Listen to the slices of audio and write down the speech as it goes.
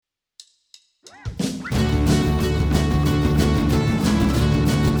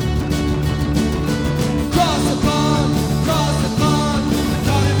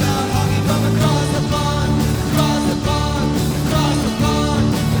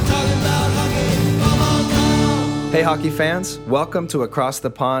Hey hockey fans, welcome to Across the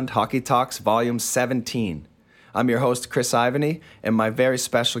Pond Hockey Talks Volume 17. I'm your host Chris Ivany, and my very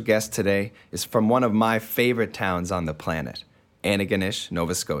special guest today is from one of my favorite towns on the planet, Antigonish,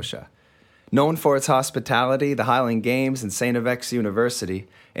 Nova Scotia. Known for its hospitality, the Highland Games, and St. FX University,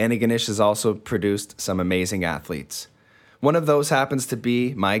 Antigonish has also produced some amazing athletes. One of those happens to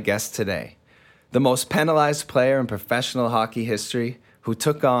be my guest today, the most penalized player in professional hockey history who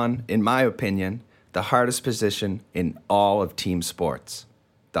took on, in my opinion, the hardest position in all of team sports,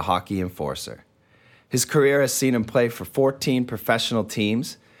 the hockey enforcer. His career has seen him play for 14 professional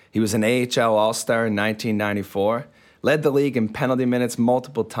teams. He was an AHL All-Star in 1994, led the league in penalty minutes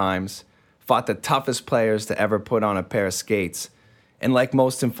multiple times, fought the toughest players to ever put on a pair of skates, and like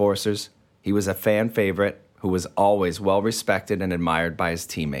most enforcers, he was a fan favorite who was always well-respected and admired by his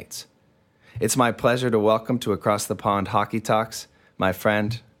teammates. It's my pleasure to welcome to Across the Pond Hockey Talks my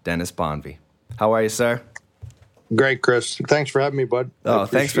friend, Dennis Bonvie. How are you, sir? Great, Chris. Thanks for having me, bud. Oh,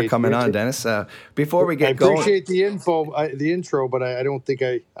 thanks for coming on, Dennis. Before we get going, I appreciate the intro, but I don't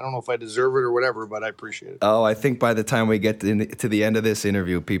know if I deserve it or whatever, but I appreciate it. Oh, I think by the time we get to the end of this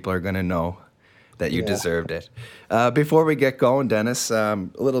interview, people are going to know that you deserved it. Before we get going, Dennis, a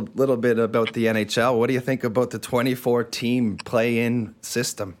little bit about the NHL. What do you think about the 24-team play-in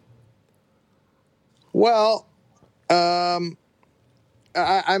system? Well, I'm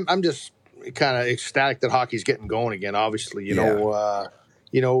just kind of ecstatic that hockey's getting going again. Obviously, I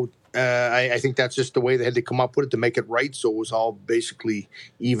think that's just the way they had to come up with it to make it right. So it was all basically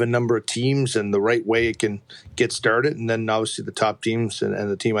even number of teams and the right way it can get started. And then obviously the top teams and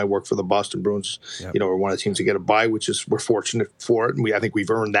the team I work for, the Boston Bruins, are one of the teams to get a bye, which is we're fortunate for it, and I think we've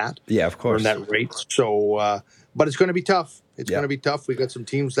earned that. Yeah, of course, earned that rate. So, but it's going to be tough. It's going to be tough. We got some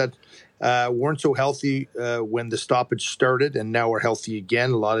teams that weren't so healthy when the stoppage started, and now we're healthy again.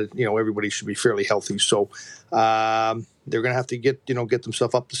 A lot of everybody should be fairly healthy. So they're going to have to get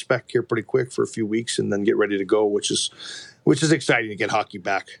themselves up to spec here pretty quick for a few weeks, and then get ready to go, which is exciting to get hockey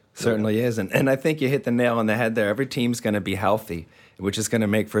back. Certainly is, and I think you hit the nail on the head there. Every team's going to be healthy, which is going to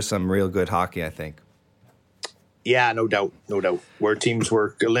make for some real good hockey, I think. Yeah, no doubt. Where teams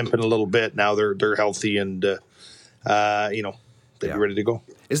were limping a little bit, now they're healthy and they'll be ready to go.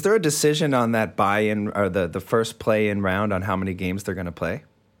 Is there a decision on that buy-in or the first play-in round on how many games they're going to play?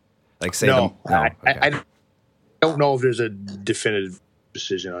 Like say no, okay. I don't know if there's a definitive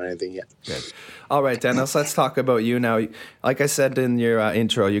decision on anything yet. Good. All right, Dennis, let's talk about you now. Like I said in your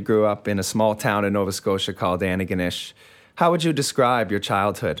intro, you grew up in a small town in Nova Scotia called Antigonish. How would you describe your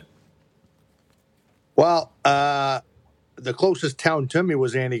childhood? Well, the closest town to me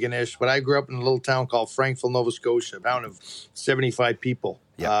was Antigonish, but I grew up in a little town called Frankville, Nova Scotia, a town of 75 people.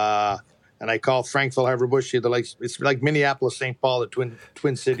 Yeah. And I call Frankville Harbour-Bush. It's like Minneapolis, St. Paul, the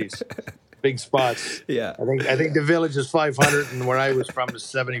twin cities, big spots. Yeah. I think the village is 500, and where I was from is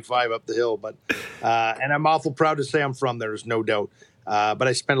 75 up the hill. But and I'm awful proud to say I'm from there. There's no doubt. But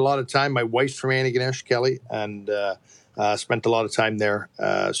I spent a lot of time. My wife's from Antigonish, Kelly, and spent a lot of time there.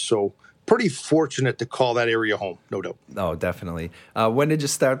 So pretty fortunate to call that area home, no doubt. Oh, definitely. When did you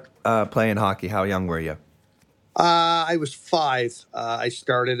start playing hockey? How young were you? I was 5. I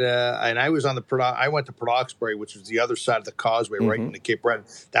started, and I was on I went to Port Hawkesbury, which was the other side of the causeway, right in the Cape Breton.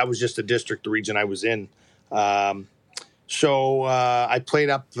 That was just the region I was in. So I played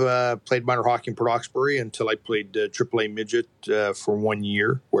minor hockey in Port Hawkesbury until I played AAA midget for 1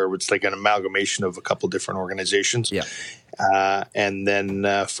 year, where it's like an amalgamation of a couple different organizations. Yeah. And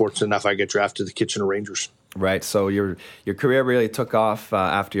then, fortunate enough, I got drafted to the Kitchener Rangers. Right. So your career really took off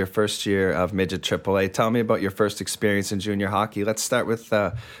after your first year of midget AAA. Tell me about your first experience in junior hockey. Let's start with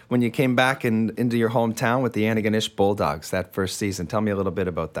when you came back into your hometown with the Antigonish Bulldogs that first season. Tell me a little bit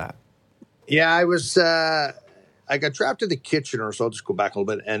about that. Yeah, I got drafted to Kitchener, so I'll just go back a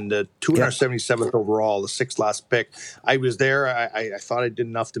little bit. And 277th overall, the 6th last pick. I was there. I thought I did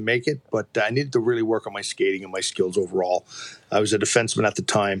enough to make it, but I needed to really work on my skating and my skills overall. I was a defenseman at the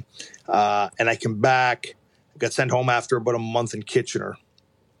time. And I came back, got sent home after about a month in Kitchener.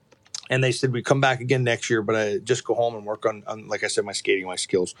 And they said, we come back again next year, but I just go home and work on, like I said, my skating, my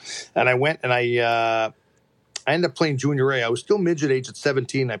skills. And I went and I ended up playing junior A. I was still midget age at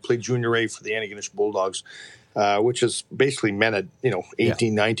 17. I played junior A for the Antigonish Bulldogs. Which is basically men at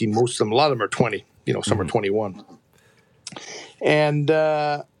 18, 19. Most of them, a lot of them are 20. Some are 21. And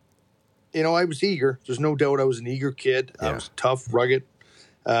I was eager. There's no doubt I was an eager kid. I was tough, rugged,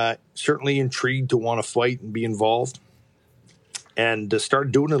 certainly intrigued to want to fight and be involved, and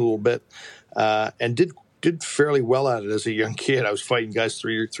started doing it a little bit, and did fairly well at it as a young kid. I was fighting guys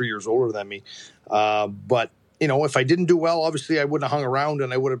three years older than me, but if I didn't do well, obviously I wouldn't have hung around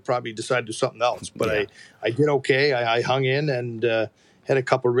and I would have probably decided to do something else. But Yeah. I did okay. I hung in and had a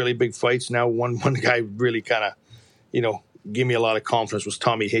couple of really big fights. Now, one guy really kind of, gave me a lot of confidence was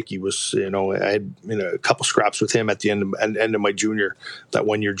Tommy Hickey. I had a couple scraps with him at the end of my that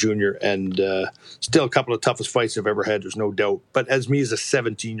 1 year junior, and still a couple of toughest fights I've ever had. There's no doubt. But as me as a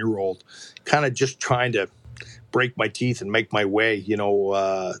 17-year-old, kind of just trying to break my teeth and make my way,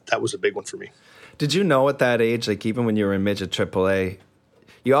 that was a big one for me. Did you know at that age, like even when you were in midget AAA,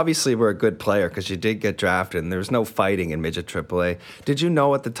 you obviously were a good player because you did get drafted and there was no fighting in midget AAA. Did you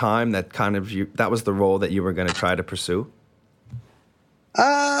know at the time that that was the role that you were going to try to pursue?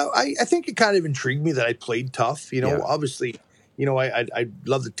 I think it kind of intrigued me that I played tough. Yeah. Obviously, I'd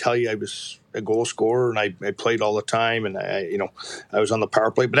love to tell you I was a goal scorer and I played all the time and I was on the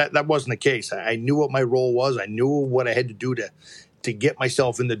power play, but that wasn't the case. I knew what my role was. I knew what I had to do to get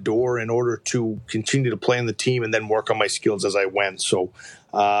myself in the door in order to continue to play on the team and then work on my skills as I went. So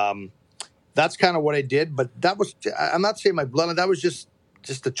that's kind of what I did. But I'm not saying my blood, that was just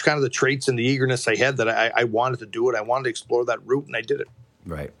the kind of the traits and the eagerness I had that I wanted to do it. I wanted to explore that route and I did it.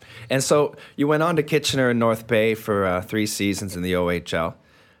 Right. And so you went on to Kitchener and North Bay for 3 seasons in the OHL.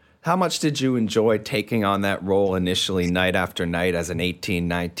 How much did you enjoy taking on that role initially night after night as an 18,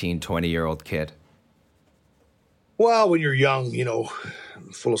 19, 20-year-old kid? Well, when you're young,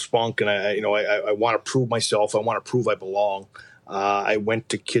 full of spunk, and I want to prove myself. I want to prove I belong. I went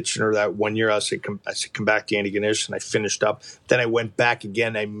to Kitchener that 1 year. I said come back to Antigonish, and I finished up. Then I went back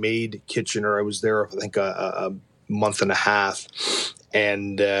again. I made Kitchener. I was there, I think, a month and a half.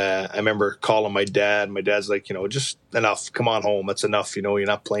 And I remember calling my dad. My dad's like, just enough. Come on home. That's enough. You're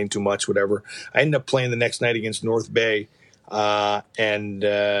not playing too much, whatever. I ended up playing the next night against North Bay and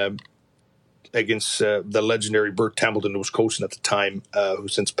against the legendary Bert Templeton, who was coaching at the time, who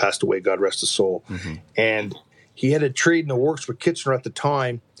since passed away, God rest his soul. Mm-hmm. And he had a trade in the works with Kitchener at the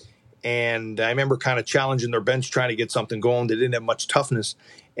time. And I remember kind of challenging their bench, trying to get something going. They didn't have much toughness.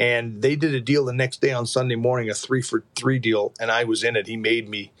 And they did a deal the next day on Sunday morning, a 3-for-3 deal, and I was in it. He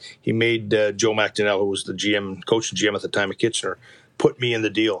made Joe McDonnell, who was the coach and GM at the time at Kitchener, put me in the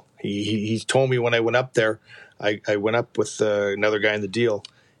deal. He told me when I went up there, I went up with another guy in the deal,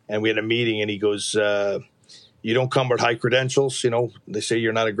 and we had a meeting, and he goes, you don't come with high credentials. They say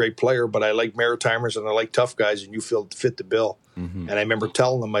you're not a great player, but I like Maritimers and I like tough guys, and you fit the bill. Mm-hmm. And I remember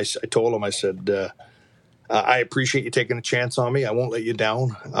telling him, I told him, I said, I appreciate you taking a chance on me. I won't let you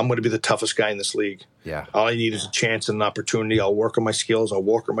down. I'm going to be the toughest guy in this league. Yeah. All I need is a chance and an opportunity. I'll work on my skills. I'll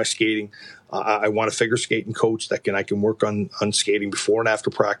work on my skating. I want a figure skating coach I can work on skating before and after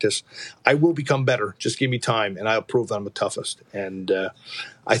practice. I will become better. Just give me time, and I'll prove that I'm the toughest. And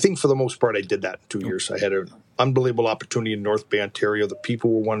I think for the most part, I did that in 2 years. I had an unbelievable opportunity in North Bay, Ontario. The people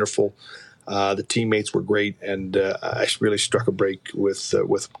were wonderful. The teammates were great, and I really struck a break with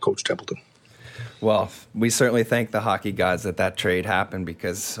Coach Templeton. Well, we certainly thank the hockey gods that trade happened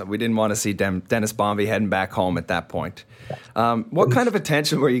because we didn't want to see Dennis Bonvie heading back home at that point. What kind of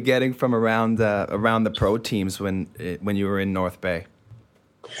attention were you getting from around the pro teams when you were in North Bay?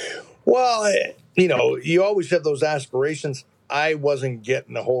 Well, you always have those aspirations. I wasn't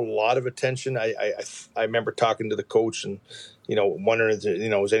getting a whole lot of attention. I remember talking to the coach and wondering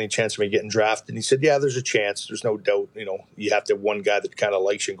if was any chance of me getting drafted. And he said, yeah, there's a chance. There's no doubt. You have to have one guy that kind of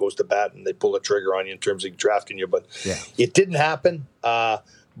likes you and goes to bat, and they pull the trigger on you in terms of drafting you. But It didn't happen.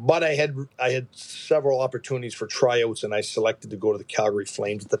 But I had several opportunities for tryouts, and I selected to go to the Calgary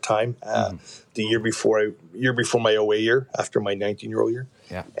Flames at the time, the year before my OA year, after my 19-year-old year.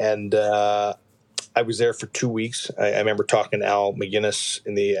 Yeah. And I was there for 2 weeks. I remember talking to Al McGinnis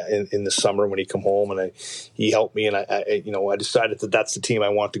in the summer when he come home, and he helped me. And I decided that that's the team I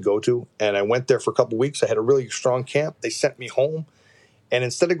want to go to. And I went there for a couple of weeks. I had a really strong camp. They sent me home, and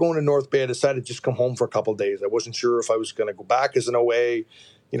instead of going to North Bay, I decided to just come home for a couple of days. I wasn't sure if I was going to go back as an OA,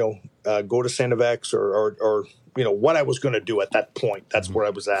 go to St. Vex or what I was going to do at that point. That's where I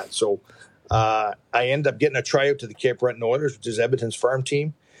was at. So I ended up getting a tryout to the Cape Breton Oilers, which is Edmonton's farm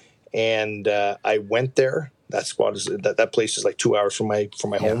team. And I went there. That place is like 2 hours from my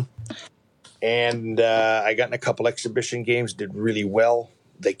home. And I got in a couple exhibition games, did really well.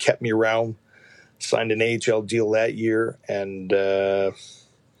 They kept me around, signed an AHL deal that year, and the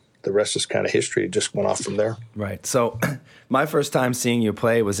rest is kind of history. It just went off from there. Right. So my first time seeing you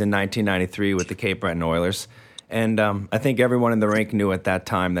play was in 1993 with the Cape Breton Oilers. And I think everyone in the rink knew at that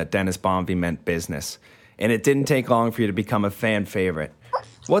time that Dennis Bonvie meant business. And it didn't take long for you to become a fan favorite.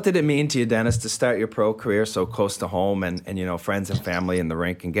 What did it mean to you, Dennis, to start your pro career so close to home and friends and family in the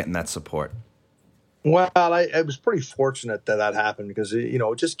rink and getting that support? Well, I was pretty fortunate that happened because, it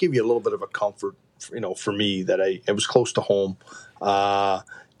just gave you a little bit of a comfort for me that it was close to home.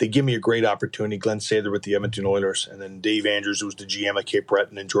 They give me a great opportunity. Glenn Sather with the Edmonton Oilers, and then Dave Andrews, who was the GM at Cape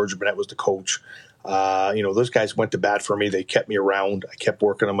Breton, and George Burnett was the coach. Those guys went to bat for me. They kept me around. I kept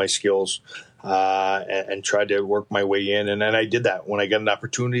working on my skills and tried to work my way in. And then I did that. When I got an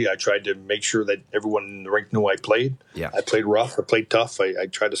opportunity, I tried to make sure that everyone in the rink knew I played. Yeah. I played rough. I played tough. I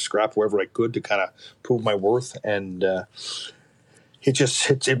tried to scrap wherever I could to kind of prove my worth. And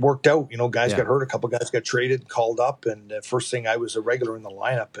it worked out. Guys got hurt. A couple guys got traded, called up, and first thing I was a regular in the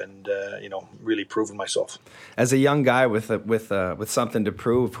lineup, and really proving myself. As a young guy with something to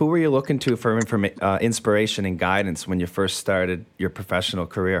prove, who were you looking to for inspiration and guidance when you first started your professional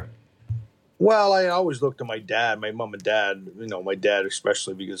career? Well, I always looked to my dad, my mom and dad. My dad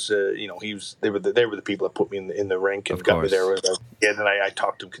especially because they were the people that put me in the rink and got me there. And I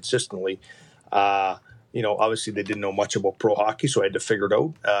talked to them consistently. Obviously they didn't know much about pro hockey, so I had to figure it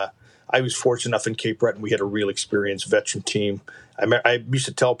out. I was fortunate enough in Cape Breton. We had a real experienced veteran team. I used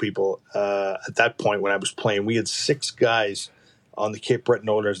to tell people at that point when I was playing, we had 6 guys on the Cape Breton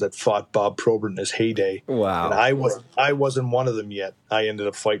Oilers that fought Bob Probert in his heyday. Wow. And I wasn't one of them yet. I ended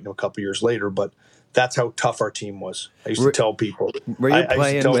up fighting him a couple years later, but that's how tough our team was. I used to tell people. Were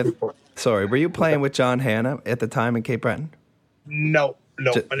you playing with John Hanna at the time in Cape Breton? No,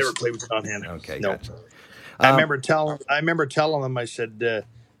 I never played with John Hanna. Okay, no. Gotcha. I remember telling them, I said,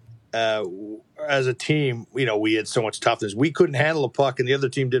 as a team, we had so much toughness. We couldn't handle the puck, and the other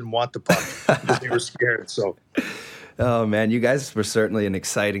team didn't want the puck because they were scared. So, oh man, you guys were certainly an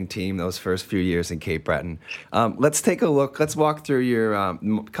exciting team those first few years in Cape Breton. Let's take a look. Let's walk through your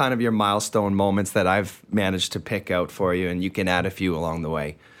kind of your milestone moments that I've managed to pick out for you, and you can add a few along the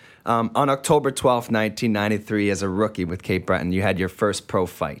way. On October 12th, 1993, as a rookie with Cape Breton, you had your first pro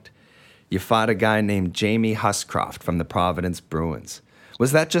fight. You fought a guy named Jamie Huscroft from the Providence Bruins.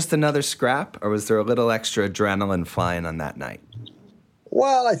 Was that just another scrap, or was there a little extra adrenaline flying on that night?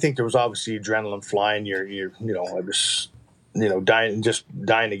 Well, I think there was obviously adrenaline flying. I was, dying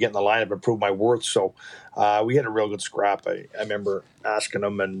to get in the lineup and prove my worth. So we had a real good scrap. I remember asking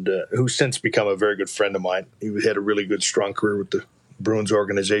him, and who's since become a very good friend of mine. He had a really good, strong career with the Bruins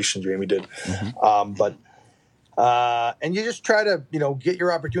organization. Jamie did, and you just try to, get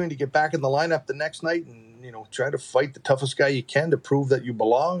your opportunity to get back in the lineup the next night and, try to fight the toughest guy you can to prove that you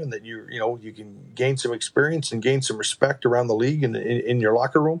belong and that you can gain some experience and gain some respect around the league and in your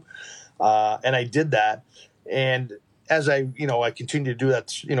locker room. And I did that. And as I continued to do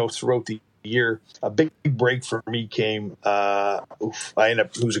that, throughout the year, a big break for me came.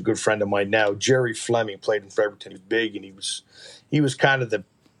 Who's a good friend of mine now, Jerry Fleming, played in Fredericton. He was big, and he was kind of the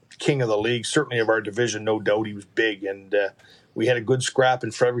king of the league, certainly of our division, no doubt. He was big, and we had a good scrap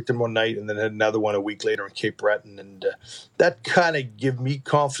in Fredericton one night, and then had another one a week later in Cape Breton, and that kind of gave me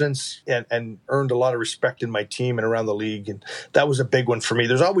confidence and earned a lot of respect in my team and around the league, and that was a big one for me.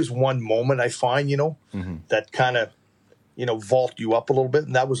 There's always one moment I find, that kind of vault you up a little bit,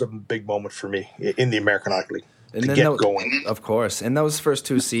 and that was a big moment for me in the American Hockey League. And to get going. Of course. In those first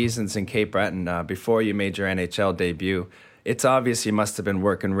 2 seasons in Cape Breton, before you made your NHL debut, it's obvious you must have been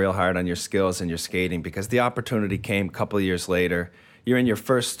working real hard on your skills and your skating, because the opportunity came a couple of years later. You're in your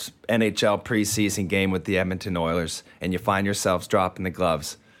first NHL preseason game with the Edmonton Oilers, and you find yourselves dropping the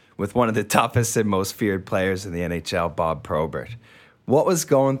gloves with one of the toughest and most feared players in the NHL, Bob Probert. What was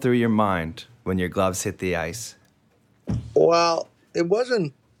going through your mind when your gloves hit the ice? Well, it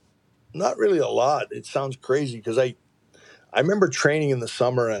wasn't not really a lot. It sounds crazy because I remember training in the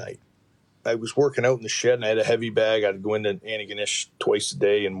summer, and I was working out in the shed, and I had a heavy bag. I'd go into Antigonish twice a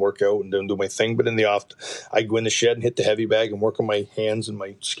day and work out and then do my thing. But in the off, I'd go in the shed and hit the heavy bag and work on my hands and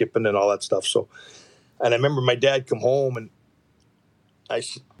my skipping and all that stuff. So, and I remember my dad come home, and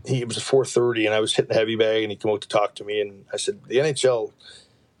it was 4:30, and I was hitting the heavy bag, and he came out to talk to me, and I said, the NHL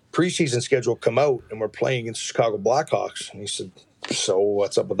preseason schedule come out, and we're playing against the Chicago Blackhawks. And he said, so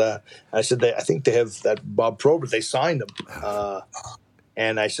what's up with that? And I said, I think they have that Bob Probert. They signed him.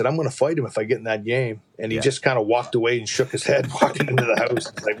 And I said, I'm going to fight him if I get in that game. And he just kind of walked away and shook his head walking into the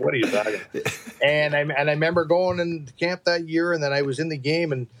house. It's like, what are you talking about? And I remember going into camp that year, and then I was in the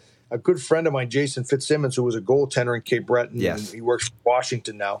game, and a good friend of mine, Jason Fitzsimmons, who was a goaltender in Cape Breton, and he works for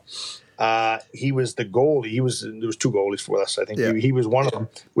Washington now. He was the goalie. There was 2 goalies for us. I think he was one of them.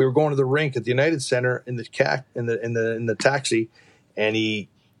 We were going to the rink at the United Center in the taxi, and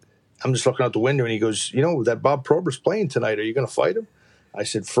I'm just looking out the window, and he goes, that Bob Probert's playing tonight. Are you going to fight him? I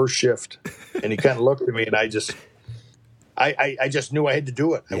said, first shift. And he kind of looked at me, and I just knew I had to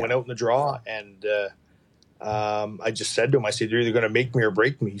do it. I went out in the draw, and I just said to him, I said, you're either going to make me or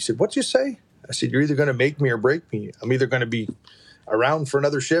break me. He said, what'd you say? I said, you're either going to make me or break me. I'm either going to be around for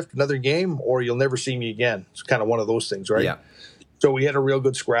another shift, another game, or you'll never see me again. It's kind of one of those things, right? Yeah. So we had a real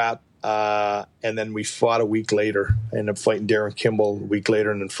good scrap, and then we fought a week later. I ended up fighting Darren Kimball a week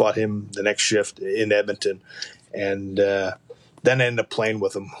later, and then fought him the next shift in Edmonton, and then I ended up playing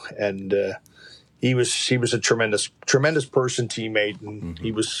with him. And he was a tremendous person, teammate, and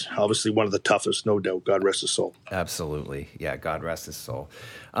he was obviously one of the toughest, no doubt. God rest his soul. Absolutely. Yeah, God rest his soul.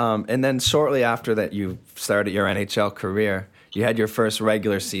 And then shortly after that, you started your NHL career. You had your first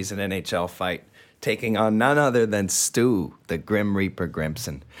regular season NHL fight, taking on none other than Stu, the Grim Reaper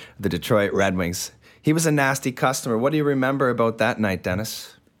Grimson, the Detroit Red Wings. He was a nasty customer. What do you remember about that night,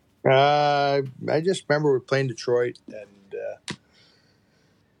 Dennis? I just remember we were playing Detroit, and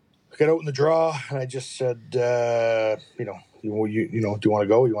got out in the draw, and I just said, you know, do you want to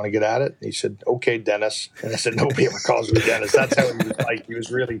go? You want to get at it? And he said, okay, Dennis. And I said, nobody ever calls me Dennis. That's how he was like. He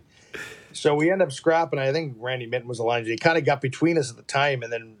was really. So we ended up scrapping. I think Randy Minton was the line. He kind of got between us at the time,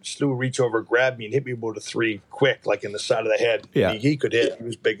 and then Stu reached over, grabbed me, and hit me about a 3 quick, like in the side of the head. Yeah. He could hit. He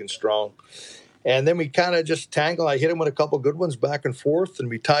was big and strong. And then we kind of just tangled. I hit him with a couple good ones back and forth, and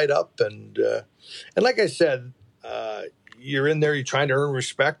we tied up. And like I said, you're in there, you're trying to earn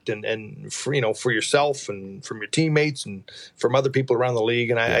respect and for, for yourself and from your teammates and from other people around the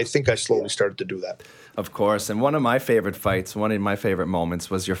league. And I think I slowly started to do that. Of course. And one of my favorite fights, one of my favorite moments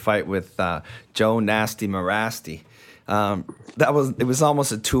was your fight with Joe Nasty Morasti. It was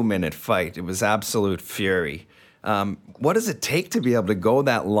almost a 2-minute fight. It was absolute fury. What does it take to be able to go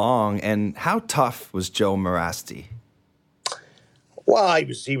that long, and how tough was Joe Morasti? Well,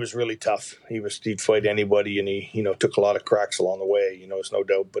 he was really tough. He'd fight anybody, and he took a lot of cracks along the way. There's no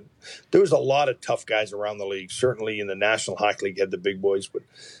doubt. But there was a lot of tough guys around the league. Certainly in the National Hockey League had the big boys, but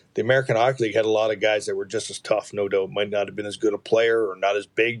the American Hockey League had a lot of guys that were just as tough. No doubt, might not have been as good a player or not as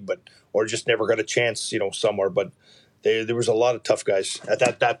big, or just never got a chance, somewhere. But there was a lot of tough guys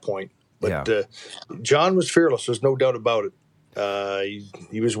at that point. But John was fearless. There's no doubt about it.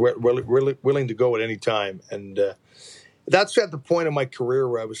 He was willing to go at any time, and that's at the point of my career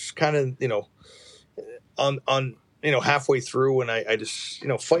where I was kind of, on halfway through, and I just,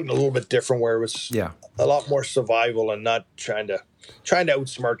 fighting a little bit different, where it was a lot more survival and not trying to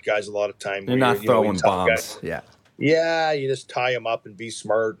outsmart guys a lot of time. You're not throwing bombs. Guys. Yeah, you just tie them up and be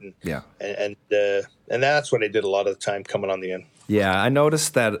smart, and that's what I did a lot of the time coming on the end. Yeah, I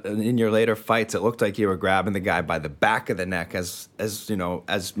noticed that in your later fights, it looked like you were grabbing the guy by the back of the neck, as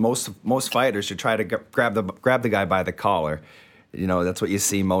most fighters should try to grab the guy by the collar. That's what you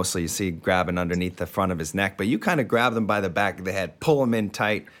see mostly. You see grabbing underneath the front of his neck, but you kind of grab them by the back of the head, pull him in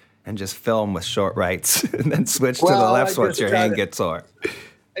tight, and just fill him with short rights, and then switch to the left once your hand gets sore.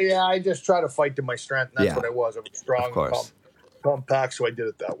 Yeah, I just try to fight to my strength, and that's what I was. I was strong, and compact, so I did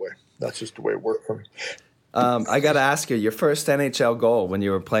it that way. That's just the way it worked for me. I got to ask you, your first NHL goal when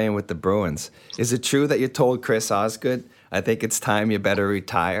you were playing with the Bruins, is it true that you told Chris Osgood, I think it's time you better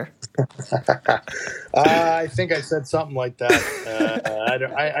retire? I think I said something like that. I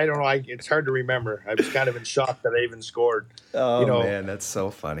don't know. It's hard to remember. I was kind of in shock that I even scored. Oh, man, that's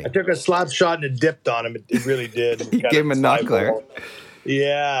so funny. I took a slap shot and it dipped on him. It really did. You gave him a knuckler.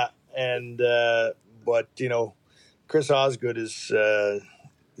 Yeah, and but Chris Osgood is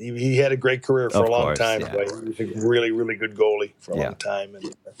he had a great career for a long time. Yeah. But he was a really, really good goalie for a long time.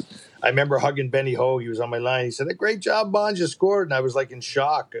 And I remember hugging Benny Hogue. He was on my line. He said, "Great job, Bonds, you scored." And I was like in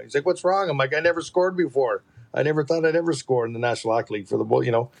shock. He's like, "What's wrong?" I'm like, "I never scored before. I never thought I'd ever score in the National Hockey League for the bull,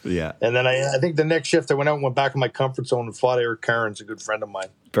 Yeah. And then I think the next shift I went out and went back in my comfort zone and fought Eric Cairns, a good friend of mine.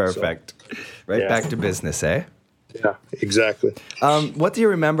 Perfect. So, back to business, eh? Yeah, exactly. What do you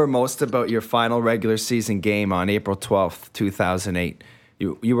remember most about your final regular season game on April 12th, 2008?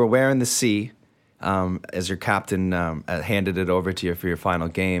 You were wearing the C as your captain handed it over to you for your final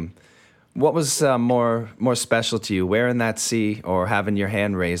game. What was more special to you, wearing that C or having your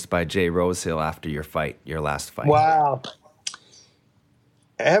hand raised by Jay Rosehill after your last fight? Wow.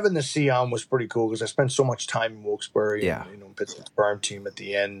 Having the C on was pretty cool because I spent so much time in Wilkes-Barre and Pittsburgh's farm team at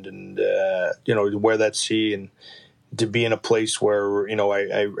the end, and to wear that C and to be in a place where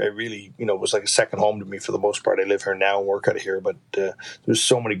I really it was like a second home to me for the most part. I live here now and work out of here, but there's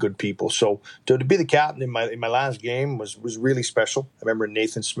so many good people. So to be the captain in my last game was really special. I remember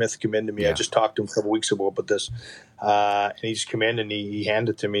Nathan Smith came in to me. I just talked to him a couple weeks ago about this, and he just came in and he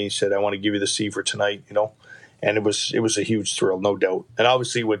handed it to me. He said, "I want to give you the C for tonight," And it was a huge thrill, no doubt. And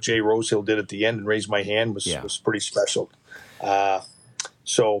obviously what Jay Rosehill did at the end and raised my hand was pretty special.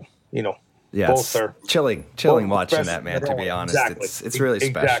 Yeah, both are chilling watching that, man, to be honest. Exactly. It's really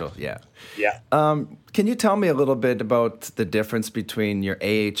special. Exactly. Yeah. Can you tell me a little bit about the difference between your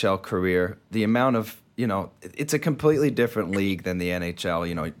AHL career, the amount of it's a completely different league than the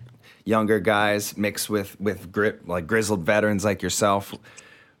NHL. Younger guys mixed with like grizzled veterans like yourself.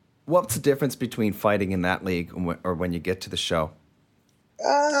 What's the difference between fighting in that league or when you get to the show?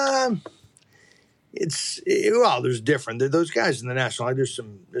 There's different. Those guys in the National League, there's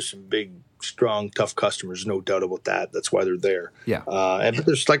some big, strong, tough customers, no doubt about that. That's why they're there. Yeah. But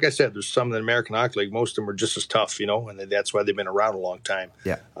there's, like I said, there's some in the American Hockey League. Most of them are just as tough, and that's why they've been around a long time.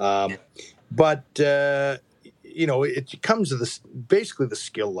 Yeah. It comes to basically the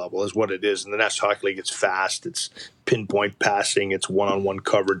skill level is what it is. In the National Hockey League, it's fast, it's pinpoint passing, it's one-on-one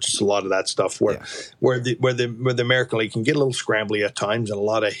coverage, it's a lot of that stuff. Where the American League can get a little scrambly at times, and a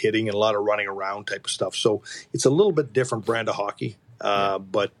lot of hitting and a lot of running around type of stuff. So it's a little bit different brand of hockey.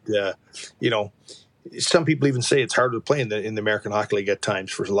 Some people even say it's harder to play in the American Hockey League at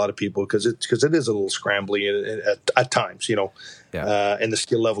times for a lot of people because it is a little scrambly at times. And the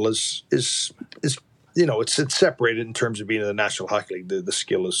skill level is it's separated in terms of being in the National Hockey League. The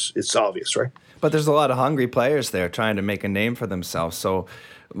skill it's obvious, right? But there's a lot of hungry players there trying to make a name for themselves. So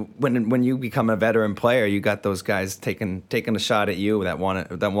when you become a veteran player, you got those guys taking a shot at you that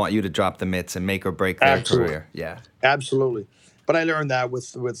want you to drop the mitts and make or break their career. Yeah, absolutely. But I learned that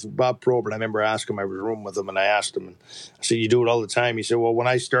with Bob Probert. I remember asking him, I was in a room with him, and I asked him, and I said, "You do it all the time?" He said, "Well, when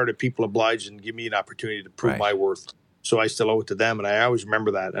I started, people obliged and give me an opportunity to prove my worth. So I still owe it to them." And I always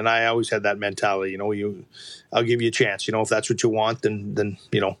remember that. And I always had that mentality, I'll give you a chance. If that's what you want, then and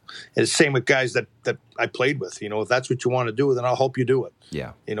it's the same with guys that I played with. If that's what you want to do, then I'll help you do it.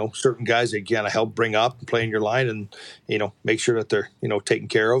 Yeah. Certain guys, again, I help bring up and play in your line and, make sure that they're, taken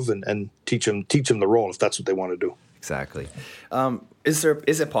care of and teach them the role if that's what they want to do. Exactly. Is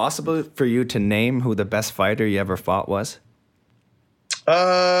it possible for you to name who the best fighter you ever fought was?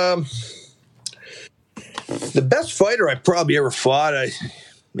 The best fighter I probably ever fought,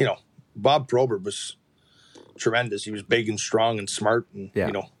 Bob Probert was tremendous. He was big and strong and smart, and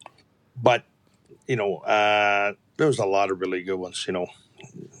but there was a lot of really good ones. You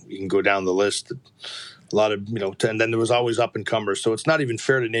can go down the list. A lot of and then there was always up and comers. So it's not even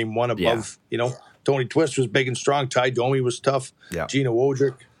fair to name one above. Tony Twist was big and strong. Ty Domi was tough. Yeah. Gina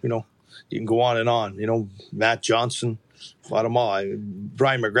Wodrick. You can go on and on. Matt Johnson. Fought them all.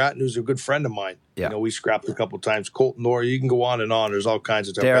 Brian McGrattan, who's a good friend of mine. Yeah. We scrapped a couple of times. Colton Orr, you can go on and on. There's all kinds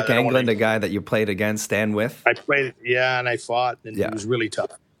of stuff. Derek Englund, a guy that you played against and with. I played, and I fought, and it was really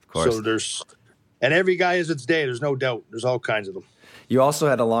tough. Of course. So and every guy has its day. There's no doubt. There's all kinds of them. You also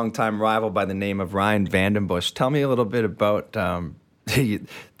had a longtime rival by the name of Ryan Vandenbush. Tell me a little bit about the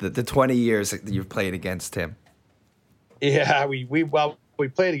 20 years that you've played against him. Yeah, we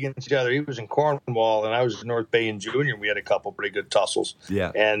played against each other. He was in Cornwall, and I was in North Bay in junior, and we had a couple pretty good tussles.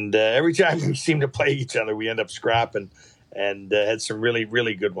 Yeah. And every time we seemed to play each other, we end up scrapping, and had some really,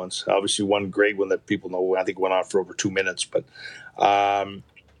 really good ones. Obviously, one great one that people know, I think went on for over 2 minutes. But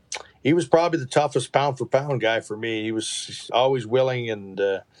he was probably the toughest pound-for-pound guy for me. He was always willing and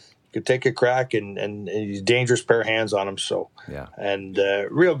could take a crack, and he's a dangerous pair of hands on him. So, yeah, and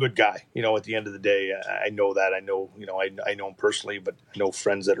real good guy. At the end of the day, I know that. I know, I know him personally, but I know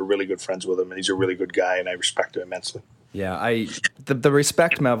friends that are really good friends with him, and he's a really good guy, and I respect him immensely. Yeah, the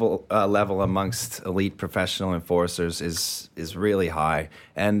respect level amongst elite professional enforcers is really high.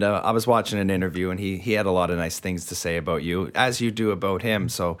 And I was watching an interview, and he had a lot of nice things to say about you, as you do about him.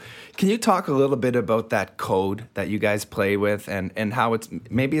 So can you talk a little bit about that code that you guys play with, and how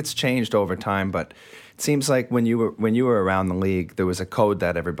maybe it's changed over time, but it seems like when you were around the league, there was a code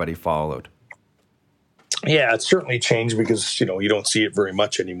that everybody followed. Yeah, it's certainly changed because, you don't see it very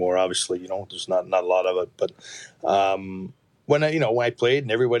much anymore. Obviously, there's not a lot of it. But when I played,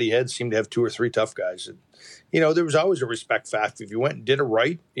 and everybody seemed to have 2 or 3 tough guys. And, there was always a respect factor. If you went and did it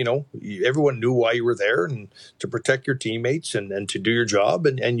right, everyone knew why you were there and to protect your teammates and to do your job.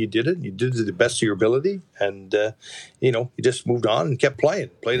 And you did it. You did it to the best of your ability. And, you just moved on and kept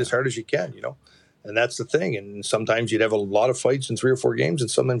played as hard as you can, And that's the thing. And sometimes you'd have a lot of fights in 3 or 4 games, and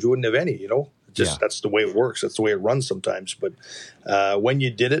sometimes you wouldn't have any, That's the way it works. That's the way it runs sometimes. But when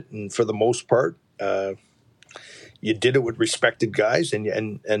you did it, and for the most part, you did it with respected guys, I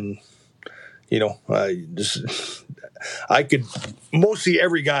could mostly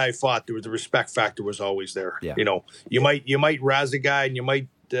every guy I fought, the respect factor was always there. Yeah. You might razz a guy, and you might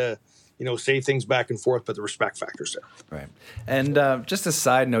say things back and forth, but the respect factor's there. Right. And just a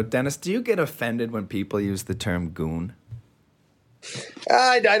side note, Dennis, do you get offended when people use the term goon?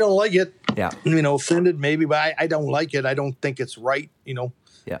 I don't like it. Yeah. Offended maybe, but I don't like it. I don't think it's right.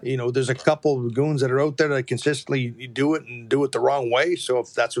 Yeah. There's a couple of goons that are out there that consistently do it and do it the wrong way. So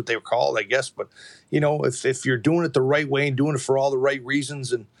if that's what they were called, I guess. But, if you're doing it the right way and doing it for all the right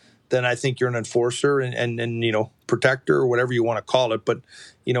reasons, then I think you're an enforcer and protector or whatever you want to call it. But,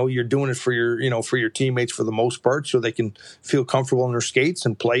 you're doing it for your teammates for the most part, so they can feel comfortable in their skates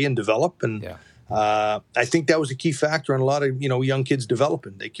and play and develop. And I think that was a key factor in a lot of, young kids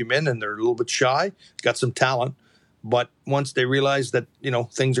developing. They come in and they're a little bit shy, got some talent. But once they realize that,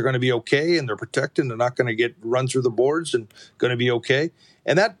 things are going to be okay and they're protected, they're not going to get run through the boards and going to be okay.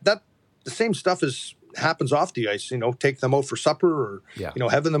 And that the same stuff happens off the ice, take them out for supper or,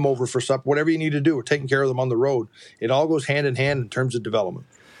 having them over for supper, whatever you need to do, or taking care of them on the road. It all goes hand in hand in terms of development.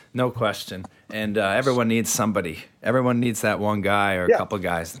 No question. And everyone needs somebody. Everyone needs that one guy or a couple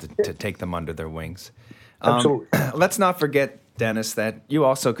guys to take them under their wings. Absolutely. Let's not forget, Dennis, that you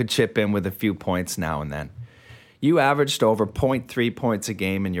also could chip in with a few points now and then. You averaged over 0.3 points a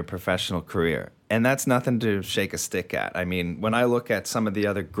game in your professional career, and that's nothing to shake a stick at. I mean, when I look at some of the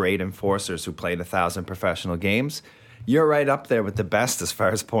other great enforcers who played 1,000 professional games, you're right up there with the best as far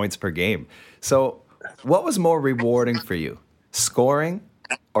as points per game. So what was more rewarding for you, scoring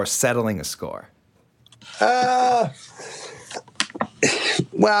or settling a score? Well,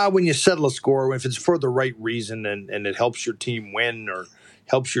 when you settle a score, if it's for the right reason and it helps your team win or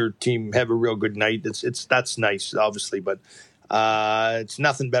helps your team have a real good night, that's nice, obviously, but it's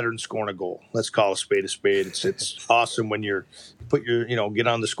nothing better than scoring a goal. Let's call a spade a spade. It's awesome when you put your get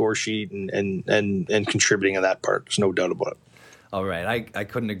on the score sheet and contributing in that part. There's no doubt about it. All right, I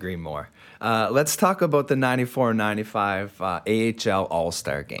couldn't agree more. Let's talk about the 94-95 AHL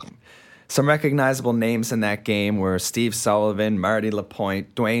All-Star Game. Some recognizable names in that game were Steve Sullivan, Marty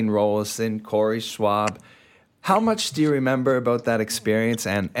Lapointe, Dwayne Rollison, Corey Schwab. How much do you remember about that experience,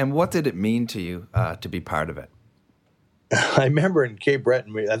 and what did it mean to you to be part of it? I remember in Cape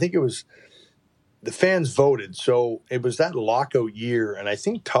Breton, I think it was the fans voted. So it was that lockout year, and I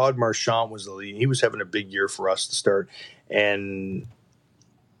think Todd Marchand was the lead. He was having a big year for us to start, and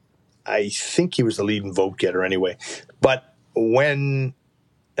I think he was the leading vote getter anyway. But and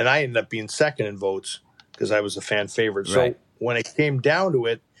I ended up being second in votes because I was a fan favorite. So when it came down to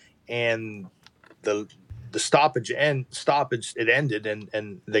it, and the stoppage it ended,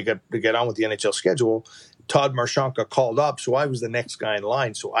 and they got on with the NHL schedule, Todd Marchand got called up, so I was the next guy in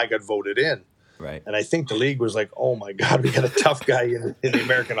line, so I got voted in. Right. And I think the league was like, oh my God, we got a tough guy in the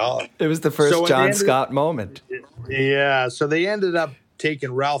American Hall. It was the first John Scott moment. Yeah, so they ended up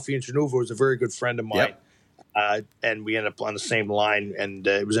taking Ralph Iannuvo, who was a very good friend of mine. Yep. And we ended up on the same line, and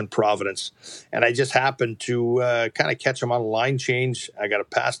it was in Providence. And I just happened to kind of catch him on a line change. I got a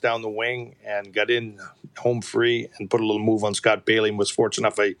pass down the wing and got in home free and put a little move on Scott Bailey, and was fortunate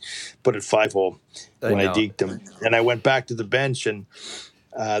enough I put it 5-hole when I deked him. And I went back to the bench, and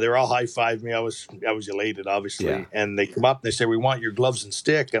they were all high-fived me. I was elated, obviously. Yeah. And they come up and they say, "We want your gloves and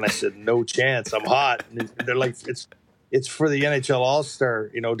stick." And I said, "No chance. I'm hot." And they're like, It's for the NHL All-Star,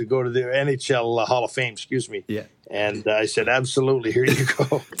 to go to the NHL Hall of Fame, excuse me. Yeah. And I said, absolutely, here you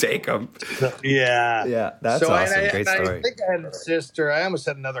go. Take them. Yeah. Yeah, that's awesome. Great story. I think I had a sister. I almost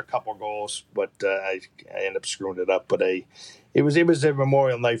had another couple goals, but I ended up screwing it up. But it was a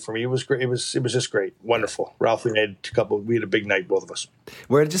memorial night for me. It was great. It was just great. Wonderful. Ralph, we had a big night, both of us.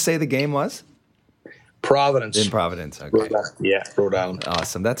 Where did you say the game was? Providence. In Providence, okay. Rhode Island.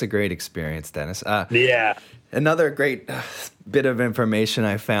 Awesome. That's a great experience, Dennis. Yeah. Another great bit of information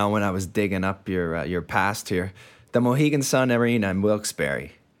I found when I was digging up your past here. The Mohegan Sun Arena in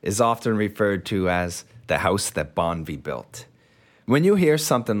Wilkes-Barre is often referred to as the house that Bonvie built. When you hear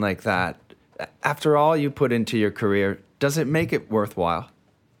something like that, after all you put into your career, does it make it worthwhile?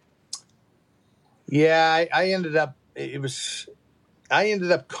 Yeah, I ended up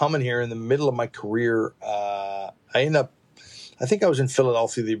coming here in the middle of my career. I think I was in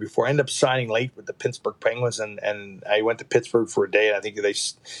Philadelphia the year before. I ended up signing late with the Pittsburgh Penguins, and I went to Pittsburgh for a day. And I think they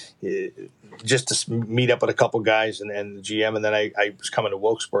just to meet up with a couple guys and the GM, and then I was coming to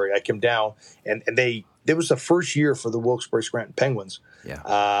Wilkes-Barre. I came down, and it was the first year for the Wilkes-Barre Scranton Penguins.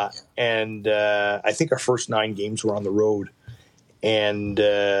 Yeah. And I think our first 9 games were on the road, and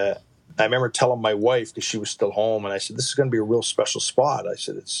I remember telling my wife, because she was still home, and I said, "This is going to be a real special spot." I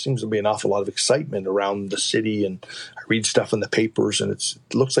said, "It seems to be an awful lot of excitement around the city, and I read stuff in the papers, and it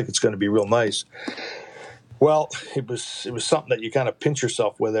looks like it's going to be real nice." Well, it was something that you kind of pinch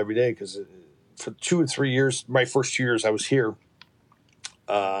yourself with every day, because for 2 or 3 years, my first 2 years I was here,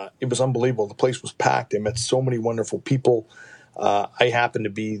 it was unbelievable. The place was packed. I met so many wonderful people. I happened to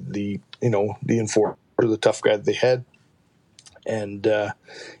be the enforcer, the tough guy that they had. And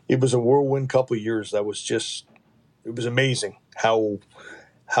it was a whirlwind couple of years. It was amazing how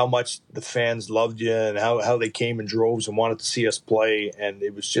how much the fans loved you and how they came in droves and wanted to see us play. And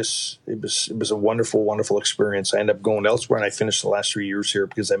it was a wonderful, wonderful experience. I ended up going elsewhere, and I finished the last 3 years here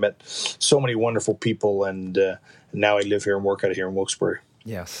because I met so many wonderful people, and now I live here and work out of here in Wilkes-Barre.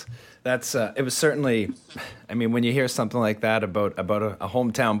 Yes, that's it was certainly. I mean, when you hear something like that about a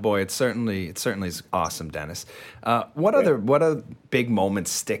hometown boy, it certainly is awesome, Dennis. What other big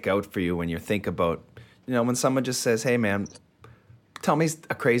moments stick out for you when you think about, when someone just says, "Hey, man, tell me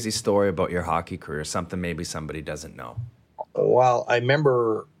a crazy story about your hockey career," something maybe somebody doesn't know. Well, I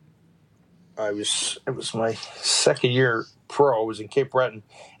remember it was my second year pro. I was in Cape Breton,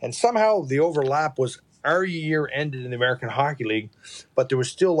 and somehow the overlap was our year ended in the American Hockey League, but there was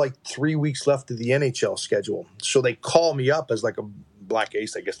still like 3 weeks left of the NHL schedule. So they called me up as like a black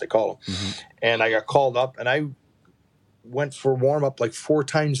ace, I guess they call them. Mm-hmm. And I got called up, and I went for warm up like 4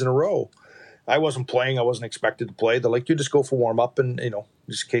 times in a row. I wasn't playing. I wasn't expected to play. They're like, you just go for warm up, and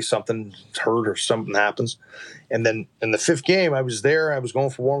just in case something's hurt or something happens. And then in the 5th game, I was there. I was going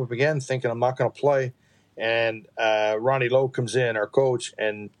for warm up again, thinking I'm not going to play. And Ronnie Lowe comes in, our coach,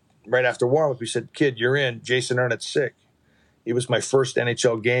 and right after warm up, he said, "Kid, you're in. Jason Ernest's sick." It was my first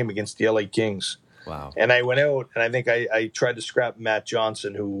NHL game against the LA Kings. Wow. And I went out, and I think I tried to scrap Matt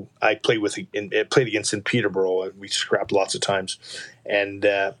Johnson, who I played against in Peterborough. We scrapped lots of times. And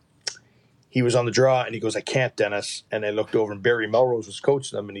he was on the draw, and he goes, "I can't, Dennis." And I looked over, and Barry Melrose was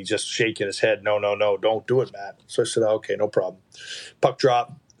coaching them, and he's just shaking his head. No, don't do it, Matt. So I said, "Okay, no problem." Puck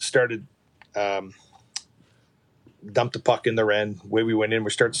drop, started dumped the puck in their end. Way we went in,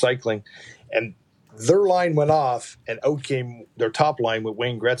 we started cycling, and their line went off, and out came their top line with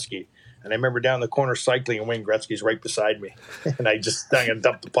Wayne Gretzky. And I remember down the corner cycling, and Wayne Gretzky's right beside me. And I just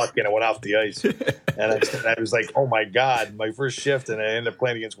dumped the puck and I went off the ice. And I was like, oh my God, my first shift, and I ended up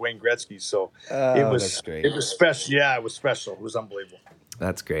playing against Wayne Gretzky. So that's great. It was special. Yeah, it was special. It was unbelievable.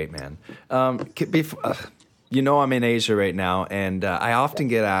 That's great, man. I'm in Asia right now, and I often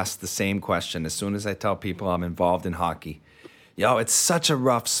get asked the same question as soon as I tell people I'm involved in hockey. It's such a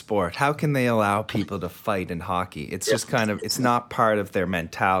rough sport. How can they allow people to fight in hockey? It's just it's not part of their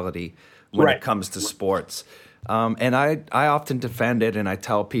mentality when it comes to sports. And I often defend it, and I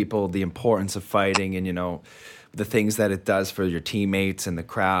tell people the importance of fighting and, the things that it does for your teammates and the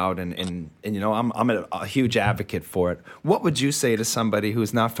crowd. And I'm a huge advocate for it. What would you say to somebody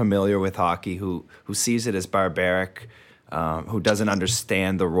who's not familiar with hockey, who sees it as barbaric, who doesn't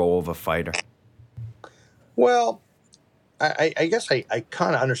understand the role of a fighter? Well, I guess I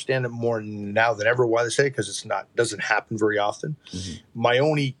kind of understand it more now than ever why they say it, because doesn't happen very often. Mm-hmm. My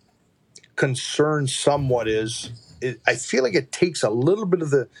only concern somewhat is I feel like it takes a little bit of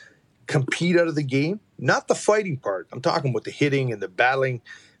the compete out of the game, not the fighting part. I'm talking about the hitting and the battling,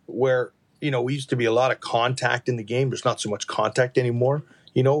 where we used to be a lot of contact in the game. There's not so much contact anymore.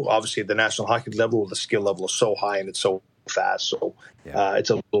 Obviously at the National Hockey level, the skill level is so high and it's so fast, so it's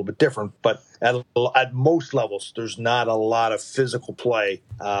a little bit different. But at most levels, there's not a lot of physical play,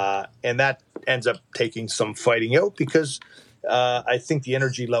 and that ends up taking some fighting out, because I think the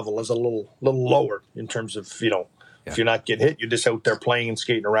energy level is a little lower in terms of if you're not getting hit, you're just out there playing and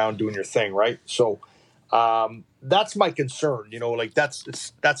skating around doing your thing, right? So that's my concern.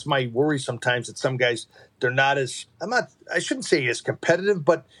 That's my worry sometimes, that some guys, they're not as I shouldn't say as competitive,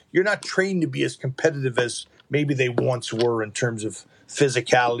 but you're not trained to be as competitive as maybe they once were in terms of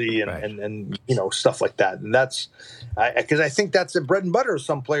physicality and stuff like that. And that's because I think that's the bread and butter of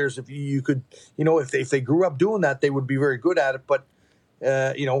some players. If you could, if they grew up doing that, they would be very good at it. But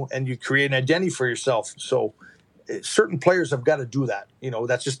and you create an identity for yourself. So certain players have got to do that.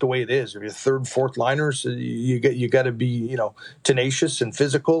 That's just the way it is. If you're third, fourth liners, you got to be tenacious and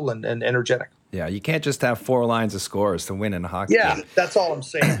physical and energetic. Yeah, you can't just have 4 lines of scores to win in a hockey game. Yeah, that's all I'm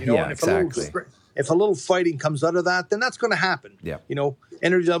saying. Yeah, and exactly. If a little fighting comes out of that, then that's going to happen. Yeah.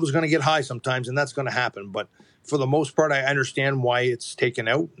 Energy level is going to get high sometimes, and that's going to happen. But for the most part, I understand why it's taken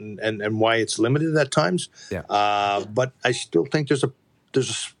out and why it's limited at times. Yeah. But I still think there's a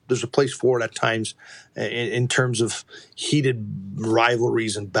place for it at times in terms of heated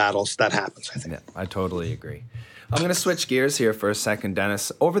rivalries and battles. That happens, I think. Yeah, I totally agree. I'm going to switch gears here for a second, Dennis.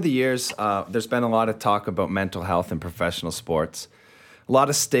 Over the years, there's been a lot of talk about mental health in professional sports. A lot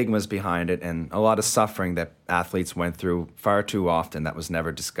of stigmas behind it, and a lot of suffering that athletes went through far too often that was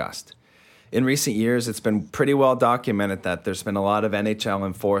never discussed. In recent years, it's been pretty well documented that there's been a lot of NHL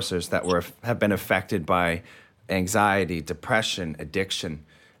enforcers that have been affected by anxiety, depression, addiction.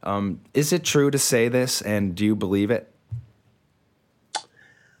 Is it true to say this, and do you believe it?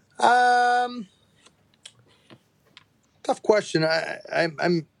 Tough question.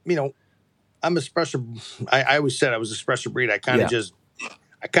 I'm a special. I always said I was a special breed. I kind of just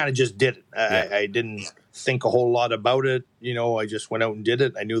I kind of just did it. Yeah. I didn't think a whole lot about it. I just went out and did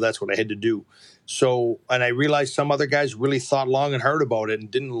it. I knew that's what I had to do. So, and I realized some other guys really thought long and hard about it and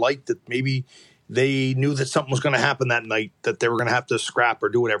didn't like that. Maybe they knew that something was going to happen that night, that they were going to have to scrap or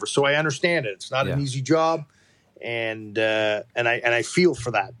do whatever. So I understand it. It's not an easy job, and I feel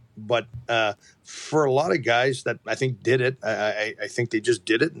for that. But for a lot of guys that I think did it, I think they just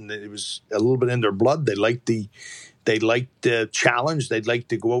did it, and it was a little bit in their blood. They liked the challenge. They'd like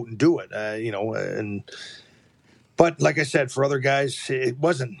to go out and do it, But like I said, for other guys, it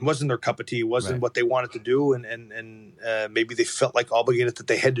wasn't their cup of tea. It wasn't what they wanted to do, and maybe they felt like obligated that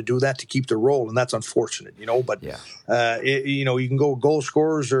they had to do that to keep their role, and that's unfortunate, But you can go goal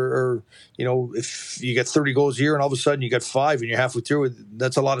scorers, or if you get 30 goals a year, and all of a sudden you got 5 and you're halfway through it,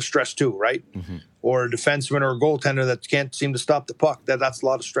 that's a lot of stress too, right? Mm-hmm. Or a defenseman or a goaltender that can't seem to stop the puck, that's a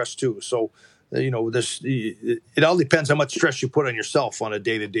lot of stress too. So. It all depends how much stress you put on yourself on a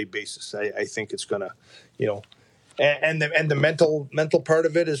day-to-day basis. I think it's gonna, and the mental part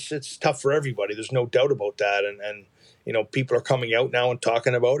of it it's tough for everybody. There's no doubt about that. And people are coming out now and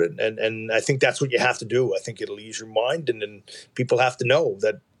talking about it, and I think that's what you have to do. I think it'll ease your mind, and then people have to know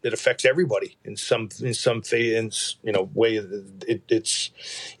that it affects everybody in some way.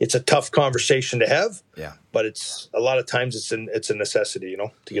 It's a tough conversation to have. Yeah. But it's a lot of times it's a necessity,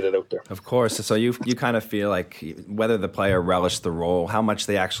 to get it out there. Of course. So you kind of feel like whether the player relished the role, how much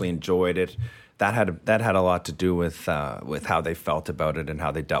they actually enjoyed it, that had a lot to do with how they felt about it and how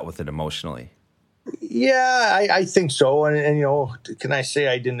they dealt with it emotionally. Yeah, I think so. And can I say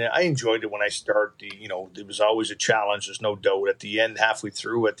I enjoyed it when I started. It was always a challenge. There's no doubt. At the end, halfway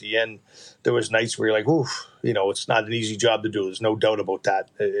through, there was nights where you're like, oof, it's not an easy job to do. There's no doubt about that.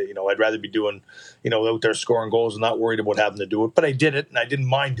 I'd rather be doing, out there scoring goals and not worried about having to do it. But I did it, and I didn't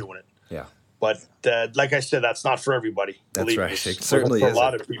mind doing it. Yeah. But like I said, that's not for everybody. That's right. It certainly for is a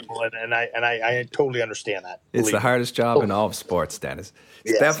lot of people, and I totally understand that. It's the hardest job in all of sports, Dennis.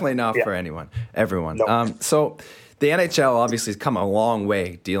 It's definitely not for everyone. No. So the NHL obviously has come a long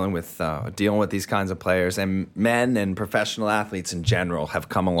way dealing with these kinds of players, and men and professional athletes in general have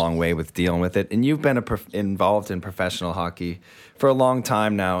come a long way with dealing with it. And you've been involved in professional hockey for a long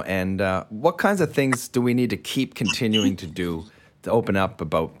time now. And what kinds of things do we need to keep continuing to do to open up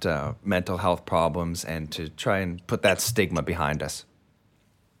about mental health problems and to try and put that stigma behind us?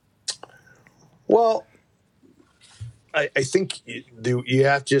 Well, I think you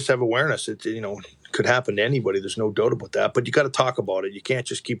have to just have awareness. It could happen to anybody. There's no doubt about that. But you got to talk about it. You can't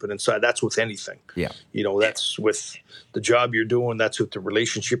just keep it inside. That's with anything. Yeah. That's with the job you're doing. That's with the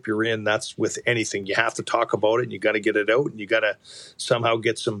relationship you're in. That's with anything. You have to talk about it, and you got to get it out, and you got to somehow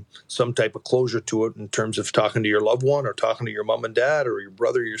get some type of closure to it in terms of talking to your loved one or talking to your mom and dad or your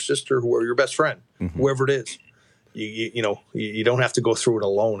brother or your sister or your best friend, whoever it is. You don't have to go through it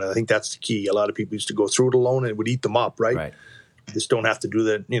alone. And I think that's the key. A lot of people used to go through it alone and it would eat them up, right? Right. You just don't have to do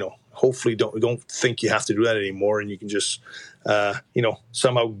that. Hopefully don't think you have to do that anymore. And you can just,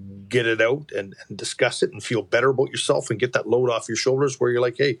 somehow get it out and discuss it and feel better about yourself and get that load off your shoulders where you're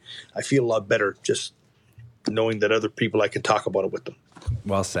like, hey, I feel a lot better just knowing that other people, I can talk about it with them.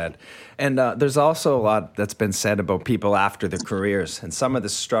 Well said. And there's also a lot that's been said about people after their careers and some of the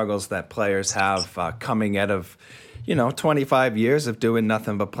struggles that players have coming out of, 25 years of doing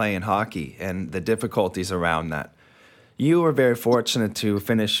nothing but playing hockey and the difficulties around that. You were very fortunate to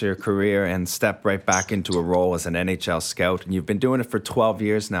finish your career and step right back into a role as an NHL scout, and you've been doing it for 12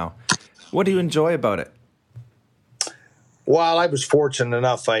 years now. What do you enjoy about it? Well, I was fortunate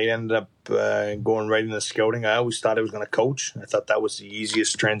enough. I ended up going right into scouting. I always thought I was going to coach. I thought that was the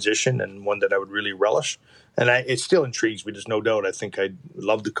easiest transition and one that I would really relish. And it still intrigues me. There's no doubt. I think I'd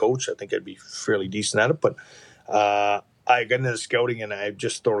love to coach. I think I'd be fairly decent at it. But I got into scouting, and I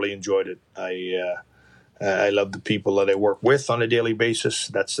just thoroughly enjoyed it. I love the people that I work with on a daily basis.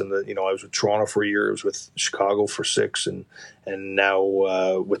 That's I was with Toronto for a year. I was with Chicago for 6, and now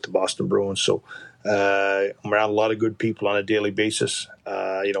with the Boston Bruins. So I'm around a lot of good people on a daily basis.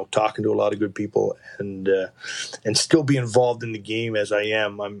 Talking to a lot of good people, and still be involved in the game as I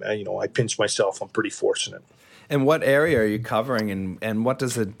am. I pinch myself. I'm pretty fortunate. And what area are you covering, and what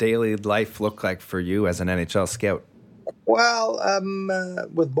does a daily life look like for you as an NHL scout? Well,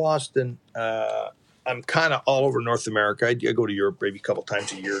 with Boston, I'm kind of all over North America. I go to Europe maybe a couple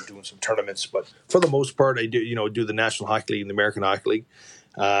times a year doing some tournaments, but for the most part, I do the National Hockey League and the American Hockey League.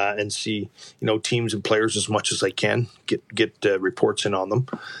 and see, teams and players as much as I can, get reports in on them.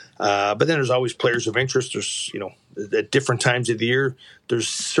 But then there's always players of interest. There's, at different times of the year, there's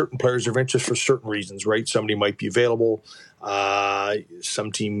certain players of interest for certain reasons, right? Somebody might be available.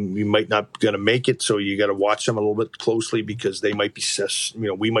 Some team, you might not going to make it, so you got to watch them a little bit closely because they might be,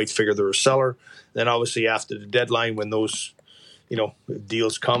 we might figure they're a seller. Then obviously after the deadline, when those,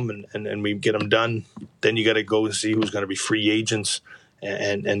 deals come and we get them done, then you got to go and see who's going to be free agents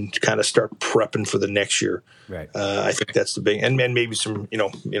and kind of start prepping for the next year. Right. I think that's the big, and maybe some,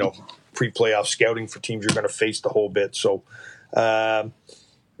 pre-playoff scouting for teams you're going to face the whole bit. So,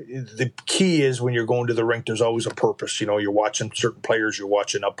 the key is when you're going to the rink, there's always a purpose. You're watching certain players, you're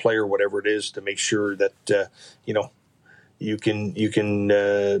watching a player, whatever it is, to make sure that you can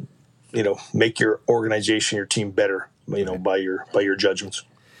make your organization, your team better. By your judgments.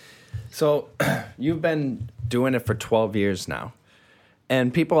 So, you've been doing it for 12 years now,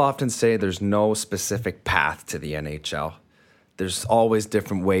 and people often say there's no specific path to the NHL. There's always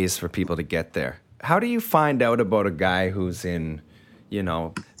different ways for people to get there. How do you find out about a guy who's in,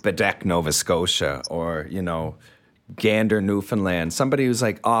 Bedeck, Nova Scotia, or, Gander, Newfoundland, somebody who's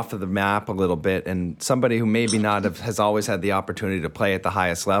like off of the map a little bit, and somebody who maybe not has always had the opportunity to play at the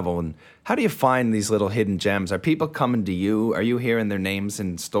highest level? And how do you find these little hidden gems? Are people coming to you? Are you hearing their names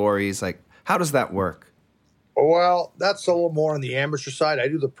and stories? Like, how does that work? Well, that's a little more on the amateur side. I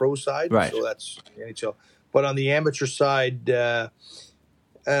do the pro side, right? So that's the NHL. But on the amateur side, that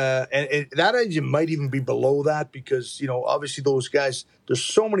might even be below that because, obviously those guys, there's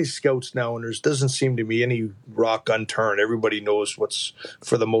so many scouts now and there doesn't seem to be any rock unturned. Everybody knows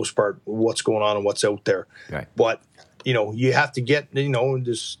for the most part, what's going on and what's out there. Right. But, you have to get,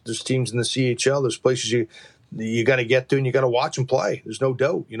 there's teams in the CHL, there's places you got to get to and you got to watch them play. There's no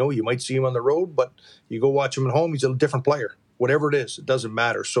doubt. You might see him on the road, but you go watch him at home, he's a different player. Whatever it is, it doesn't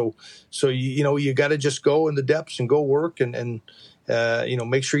matter. So you got to just go in the depths and go work and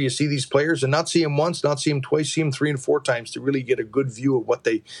make sure you see these players and not see them once, not see them twice, see them 3 and 4 times to really get a good view of what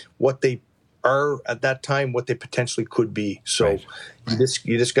they are at that time, what they potentially could be. So right.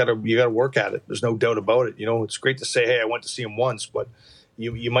 you just gotta work at it. There's no doubt about it. It's great to say, hey, I went to see him once, but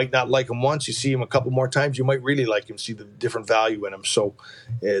you might not like him once. You see him a couple more times, you might really like him, see the different value in him. So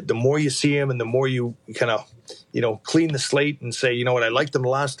the more you see him and the more you kind of, clean the slate and say, you know what, I liked him the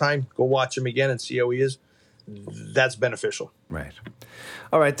last time, go watch him again and see how he is. That's beneficial. Right.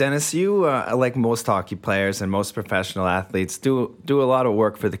 All right, Dennis, you, like most hockey players and most professional athletes, do a lot of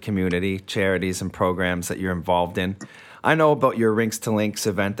work for the community, charities and programs that you're involved in. I know about your Rinks to Links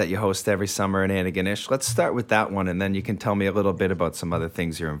event that you host every summer in Antigonish. Let's start with that one, and then you can tell me a little bit about some other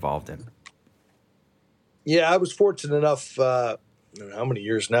things you're involved in. Yeah, I was fortunate enough, I don't know how many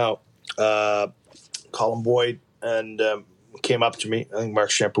years now, Colin Boyd and came up to me. I think Mark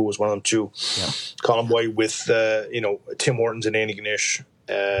Shampoo was one of them too. Yeah. Colin Boyd with, Tim Hortons in Antigonish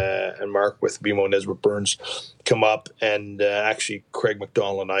and Mark with BMO Nesbitt Burns come up, and actually Craig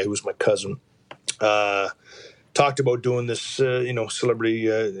McDonald and I, who was my cousin, talked about doing this, celebrity,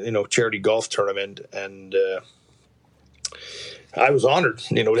 charity golf tournament. And I was honored,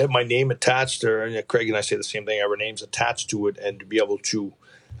 to have my name attached there. And Craig and I say the same thing, our names attached to it, and to be able to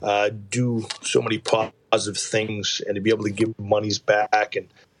do so many positive things and to be able to give monies back and,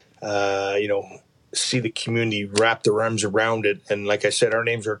 see the community wrap their arms around it. And like I said, our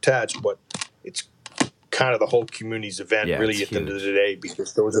names are attached, but it's kind of the whole community's event, really, at the end of the day,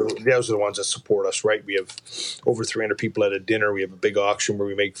 because those are the ones that support us, right? We have over 300 people at a dinner. We have a big auction where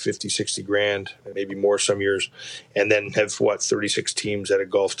we make 50, 60 grand, maybe more some years, and then have 36 teams at a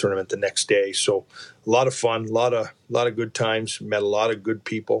golf tournament the next day. So a lot of fun, a lot of good times, met a lot of good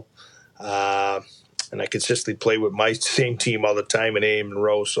people. And I consistently play with my same team all the time in A.M.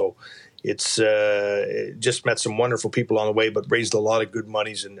 Monroe. So it's just met some wonderful people on the way, but raised a lot of good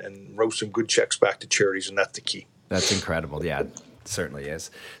monies and wrote some good checks back to charities, and that's the key. That's incredible. Yeah, it certainly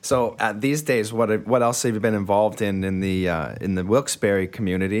is. So these days, what else have you been involved in the Wilkes-Barre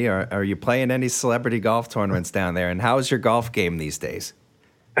community? Are you playing any celebrity golf tournaments down there? And how's your golf game these days?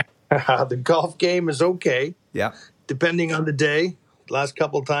 The golf game is okay. Yeah. Depending on the day. The last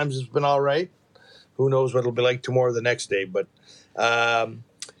couple of times it's been all right. Who knows what it'll be like tomorrow or the next day. But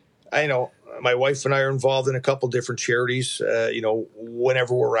I know my wife and I are involved in a couple different charities,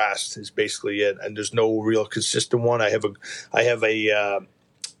 whenever we're asked is basically it. And there's no real consistent one. I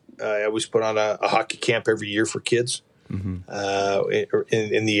always put on a hockey camp every year for kids in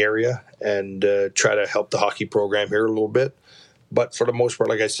the area and try to help the hockey program here a little bit. But for the most part,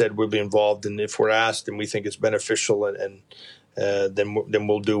 like I said, we'll be involved. And if we're asked and we think it's beneficial and then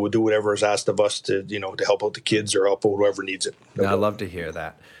we'll do whatever is asked of us to help out the kids or help out whoever needs it. I love to hear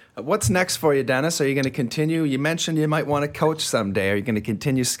that. What's next for you, Dennis? Are you going to continue? You mentioned you might want to coach someday. Are you going to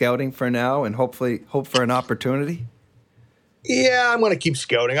continue scouting for now and hopefully hope for an opportunity? Yeah, I'm going to keep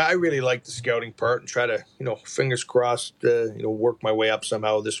scouting. I really like the scouting part and try to, fingers crossed, work my way up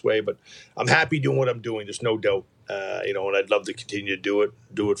somehow this way. But I'm happy doing what I'm doing. There's no doubt, and I'd love to continue to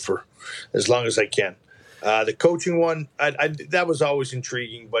do it for as long as I can. The coaching one, that was always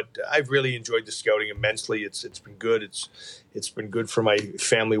intriguing, but I've really enjoyed the scouting immensely. It's been good. It's been good for my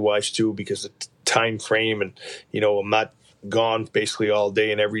family wise too, because of the time frame, and I'm not gone basically all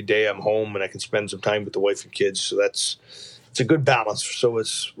day, and every day I'm home and I can spend some time with the wife and kids. So it's a good balance. So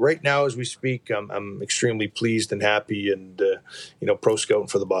it's right now as we speak, I'm extremely pleased and happy, and pro scouting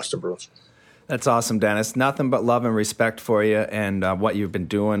for the Boston Bruins. That's awesome, Dennis. Nothing but love and respect for you and what you've been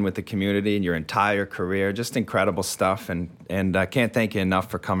doing with the community and your entire career. Just incredible stuff. And I can't thank you enough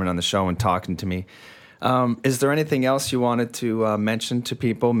for coming on the show and talking to me. Is there anything else you wanted to mention to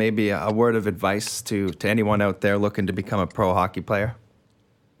people? Maybe a word of advice to anyone out there looking to become a pro hockey player?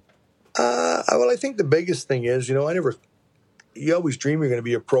 Well, I think the biggest thing is, you always dream you're going to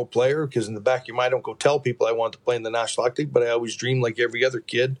be a pro player, because in the back of your mind, I don't go tell people I want to play in the National Hockey League, but I always dream like every other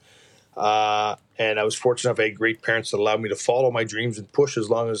kid. And I was fortunate enough I had great parents that allowed me to follow my dreams and push as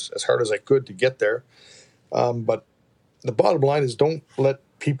hard as I could to get there. But the bottom line is, don't let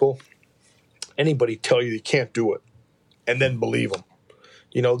anybody tell you can't do it and then believe them.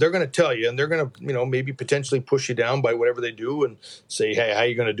 They're going to tell you, and they're going to, maybe potentially push you down by whatever they do and say, hey, how are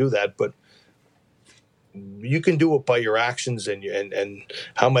you going to do that? But you can do it by your actions and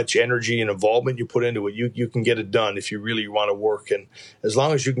how much energy and involvement you put into it. You can get it done if you really want to work. And as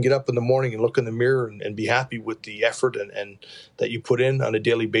long as you can get up in the morning and look in the mirror and be happy with the effort and that you put in on a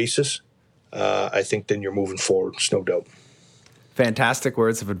daily basis, I think then you're moving forward. There's no doubt. Fantastic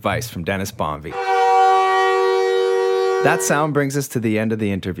words of advice from Dennis Bonvie. That sound brings us to the end of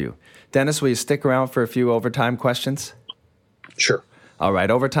the interview. Dennis, will you stick around for a few overtime questions? Sure. All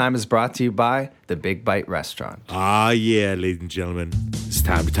right, Overtime is brought to you by the Big Bite Restaurant. Ah, yeah, ladies and gentlemen. It's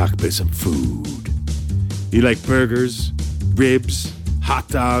time to talk about some food. You like burgers, ribs, hot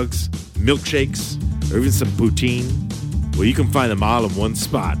dogs, milkshakes, or even some poutine? Well, you can find them all in one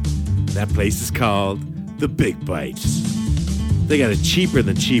spot. That place is called the Big Bite. They got a cheaper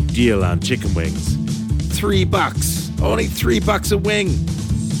than cheap deal on chicken wings. $3. Only $3 a wing.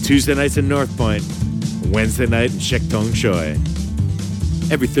 Tuesday nights in North Point. Wednesday night in Shek Tong Choi.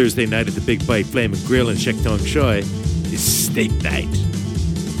 Every Thursday night at the Big Bite Flame and Grill in Shek Tong Choi is steak night.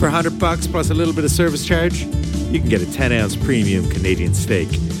 For $100 plus a little bit of service charge, you can get a 10-ounce premium Canadian steak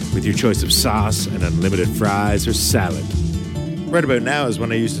with your choice of sauce and unlimited fries or salad. Right about now is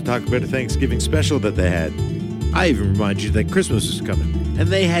when I used to talk about a Thanksgiving special that they had. I even remind you that Christmas was coming, and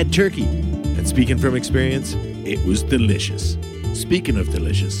they had turkey. And speaking from experience, it was delicious. Speaking of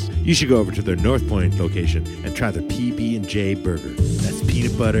delicious, you should go over to their North Point location and try their PB&J burger. That's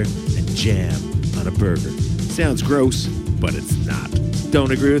peanut butter and jam on a burger. Sounds gross, but it's not.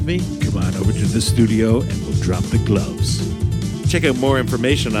 Don't agree with me? Come on over to the studio and we'll drop the gloves. Check out more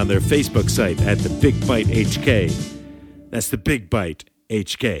information on their Facebook site at the Big Bite HK. That's the Big Bite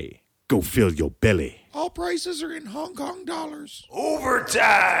HK. Go fill your belly. All prices are in Hong Kong dollars.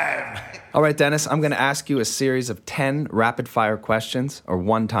 Overtime! All right, Dennis, I'm going to ask you a series of 10 rapid-fire questions, or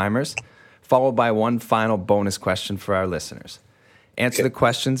one-timers, followed by one final bonus question for our listeners. Answer the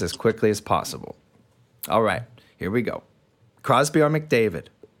questions as quickly as possible. All right, here we go. Crosby or McDavid?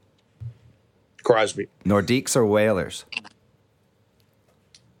 Crosby. Nordiques or Whalers?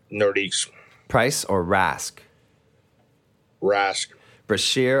 Nordiques. Price or Rask? Rask.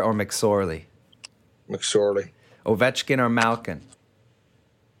 Brashear or McSorley? McSorley. Ovechkin or Malkin?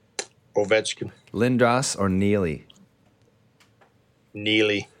 Ovechkin. Lindros or Neely?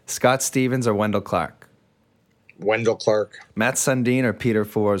 Neely. Scott Stevens or Wendell Clark? Wendell Clark. Matt Sundin or Peter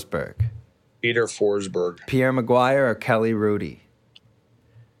Forsberg? Peter Forsberg. Pierre Maguire or Kelly Rudy?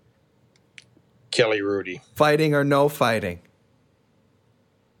 Kelly Rudy. Fighting or no fighting?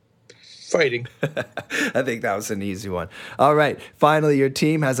 Fighting. I think that was an easy one. All right. Finally, your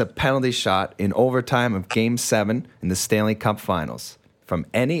team has a penalty shot in overtime of Game 7 in the Stanley Cup Finals. From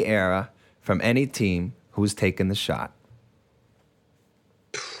any era, from any team, who's taken the shot?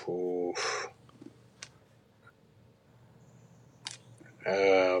 Oof.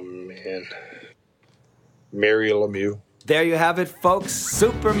 Man. Mario Lemieux. There you have it, folks.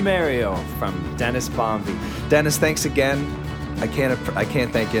 Super Mario from Dennis Bonvie. Dennis, thanks again. I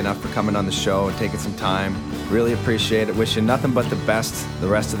can't thank you enough for coming on the show and taking some time. Really appreciate it. Wish you nothing but the best the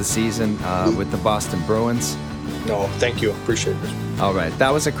rest of the season with the Boston Bruins. No, thank you. Appreciate it. All right,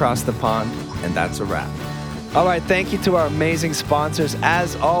 that was Across the Pond, and that's a wrap. All right, thank you to our amazing sponsors.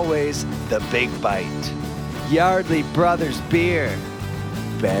 As always, The Big Bite, Yardley Brothers Beer,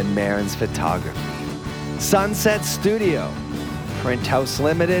 Ben Marin's Photography, Sunset Studio, Print House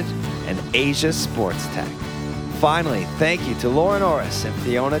Limited, and Asia Sports Tech. Finally, thank you to Lauren Orris and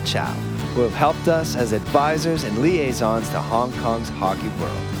Fiona Chow, who have helped us as advisors and liaisons to Hong Kong's hockey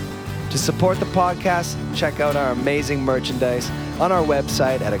world. To support the podcast, check out our amazing merchandise on our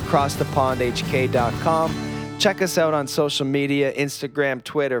website at acrossthepondhk.com. Check us out on social media, Instagram,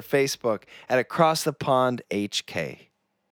 Twitter, Facebook at Across the Pond HK.